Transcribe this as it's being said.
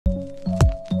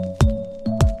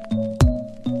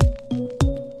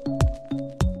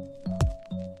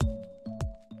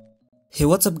Hey,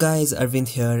 what's up guys, Arvind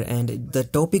here, and the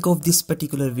topic of this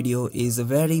particular video is a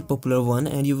very popular one,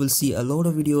 and you will see a lot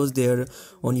of videos there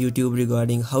on YouTube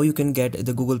regarding how you can get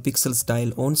the Google Pixel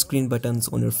style on-screen buttons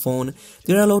on your phone.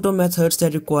 There are a lot of methods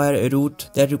that require a root,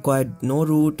 that require no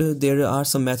root. There are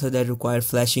some methods that require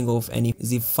flashing of any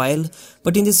zip file,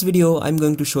 but in this video I'm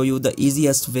going to show you the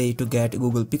easiest way to get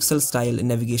Google Pixel style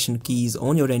navigation keys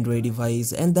on your Android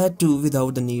device, and that too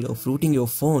without the need of rooting your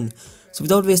phone. So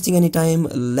without wasting any time,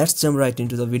 let's jump right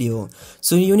into the video.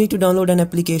 So you need to download an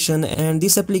application, and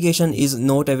this application is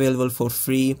not available for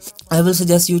free. I will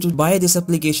suggest you to buy this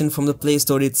application from the Play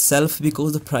Store itself,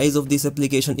 because the price of this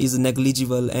application is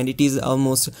negligible and it is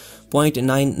almost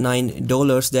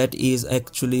 $0.99. That is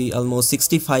actually almost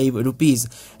 65 rupees,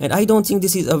 and I don't think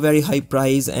this is a very high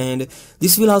price, and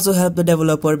this will also help the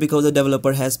developer because the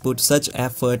developer has put such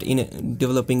effort in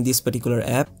developing this particular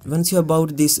app. Once you have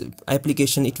bought this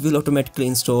application, it will automatically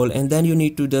install, and then you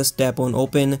need to just tap on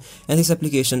open and this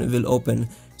application will open.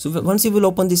 So once you will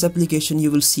open this application, you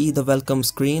will see the welcome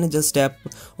screen. Just tap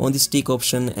on this tick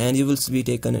option and you will be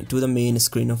taken to the main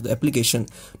screen of the application.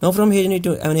 Now from here you need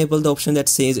to enable the option that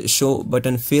says show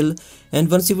button fill, and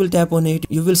once you will tap on it,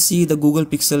 you will see the Google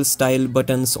Pixel style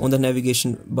buttons on the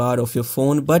navigation bar of your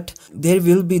phone, but there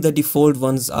will be the default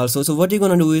ones also. So what you're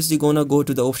gonna do is you're gonna go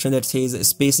to the option that says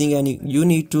spacing, and you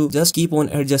need to just keep on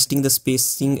adjusting the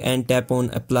spacing and tap on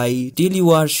apply till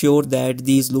you are sure that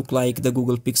these look like the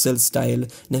Google Pixel style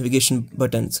navigation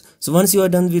buttons. So once you are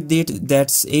done with it,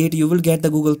 that's it. You will get the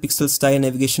Google Pixel style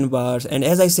navigation bars, and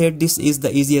as I said, this is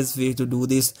the easiest way to do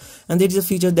this, and there is a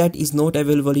feature that is not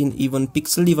available in even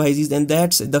Pixel devices, and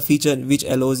that's the feature which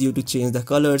allows you to change the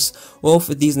colors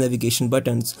of these navigation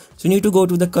buttons. So you need to go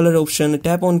to the color option,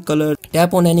 tap on color,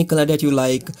 tap on any color that you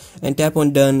like, and tap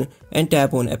on done and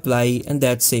tap on apply, and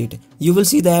that's it. You will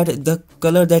see that the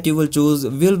color that you will choose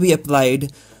will be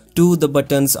applied to the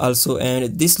buttons also,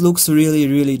 and this looks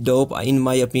really dope in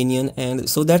my opinion. And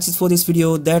so that's it for this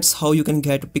video. That's how you can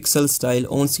get Pixel style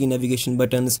on-screen navigation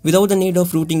buttons without the need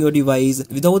of rooting your device,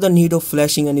 without the need of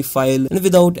flashing any file, and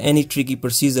without any tricky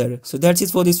procedure. So that's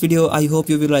it for this video. I hope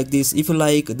you will like this. If you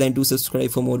like, then do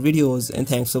subscribe for more videos, and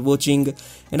thanks for watching,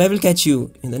 and I will catch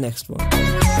you in the next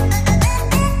one.